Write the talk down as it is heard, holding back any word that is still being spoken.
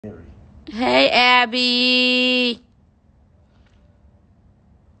Hey, Abby.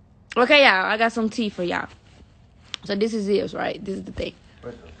 Okay, y'all. I got some tea for y'all. So this is it, right? This is the thing.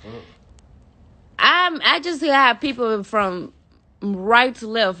 What the fuck? I just have people from right to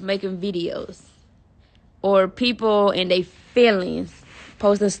left making videos, or people in their feelings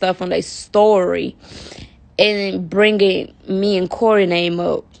posting stuff on their story, and bringing me and Corey name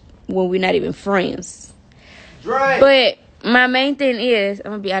up when we're not even friends. Drake. But my main thing is,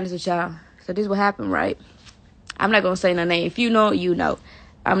 I'm gonna be honest with y'all. So this is what happened, right? I'm not gonna say no name. If you know, you know.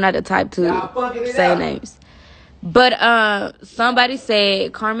 I'm not the type to say names. But somebody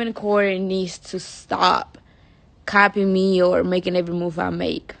said Carmen and Corey needs to stop copying me or making every move I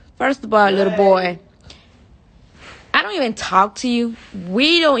make. First of all, little boy, I don't even talk to you.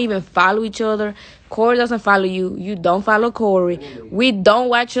 We don't even follow each other. Corey doesn't follow you. You don't follow Corey. We don't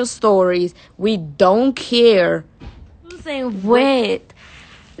watch your stories. We don't care. You saying what?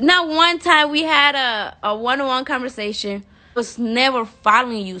 Not one time we had a one-on-one conversation. I was never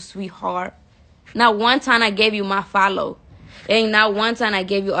following you, sweetheart. Not one time I gave you my follow. And not one time I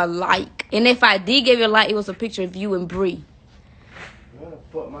gave you a like. And if I did give you a like, it was a picture of you and Bree.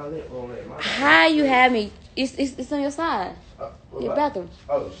 How you have me? It's on your side. Your bathroom.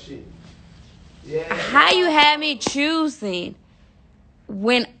 Oh, shit. Yeah. How you have me choosing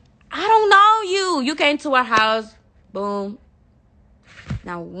when I don't know you? You came to our house. Boom.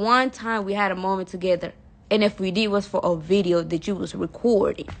 Now, one time we had a moment together. And if we did, was for a video that you was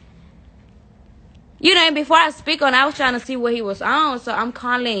recording. You know, and before I speak on, I was trying to see what he was on. So I'm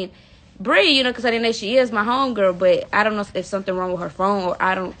calling Bree, you know, because I didn't know she is my homegirl. But I don't know if something wrong with her phone, or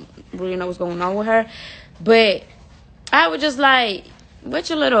I don't really know what's going on with her. But I was just like, what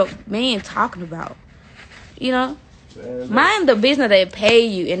your little man talking about? You know? Mind the business that pay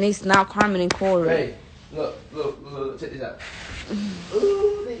you, and it's now Carmen and Corey. Hey, look, check this out.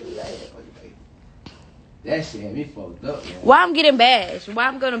 Ooh, they like it. That shit had me fucked up, man. Why I'm getting bashed? Why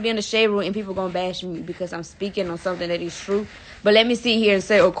I'm going to be in the shade room and people going to bash me because I'm speaking on something that is true? But let me sit here and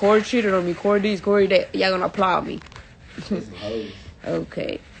say, oh, Corey cheated on me, Corey this, Corey that. Y'all going to applaud me.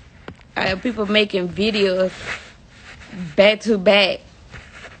 Okay. I have people making videos back to back.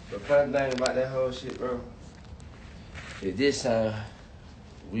 The funny thing about that whole shit, bro, is this time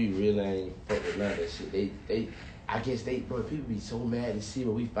we really ain't fuck with none of that shit. I guess bro, people be so mad to see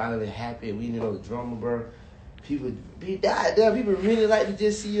when we finally happy and we didn't know the drama, bro. People people really like to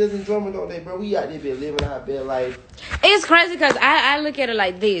just see us in drama, don't they, bro? We out there been living our best life. It's crazy because I look at it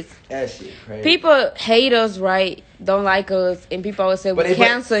like this. That shit crazy. People hate us, right? Don't like us, and people always say we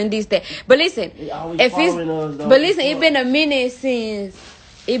cancel and this, that. But listen, it been a minute since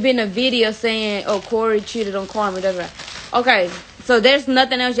it been a video saying, oh, Corey cheated on Carmen. Okay, so there's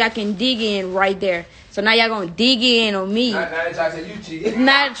nothing else y'all can dig in right there. So now y'all gonna dig in on me. Not trying to say you cheated.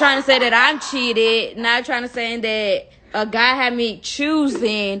 Not trying to say that I'm cheated. Not trying to say that a guy had me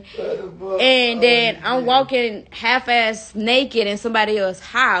choosing, and then I'm walking half-ass naked in somebody else's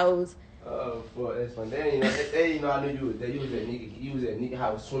house. Oh, boy, that's fun. They I knew you was that nigga. You was that nigga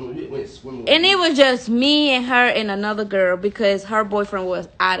house swimming. We went swimming. And it was just me and her and another girl because her boyfriend was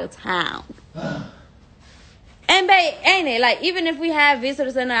out of town. And babe, ain't it? Like, even if we have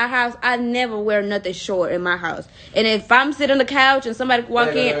visitors in our house, I never wear nothing short in my house. And if I'm sitting on the couch and somebody walk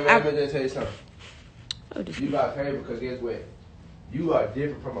in, let me just tell you something. You got paid because guess what? You are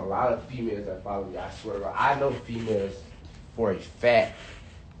different from a lot of females that follow you. I swear, bro. I know females for a fact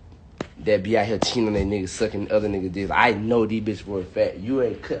that be out here cheating on their niggas, sucking other niggas' dicks. I know these bitches for a fact. You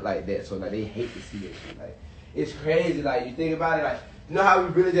ain't cut like that, so like they hate to see that shit. Like, it's crazy. Like, you think about it, like, you know how we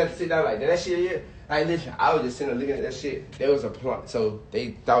really just sit down like that shit here? Like, listen, I was just sitting there looking at that shit. There was a plot, so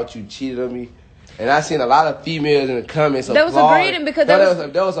they thought you cheated on me. And I seen a lot of females in the comments applauding. There was agreeing because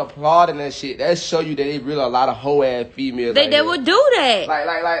there was applauding that shit. That show you that they really a lot of hoe ass females. They would do that.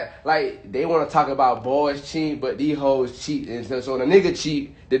 Like they want to talk about boys cheat, but these hoes cheat. And so the nigga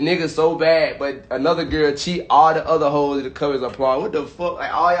cheat, the nigga so bad, but another girl cheat, all the other hoes in the comments applaud. What the fuck?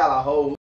 Like all y'all are hoes.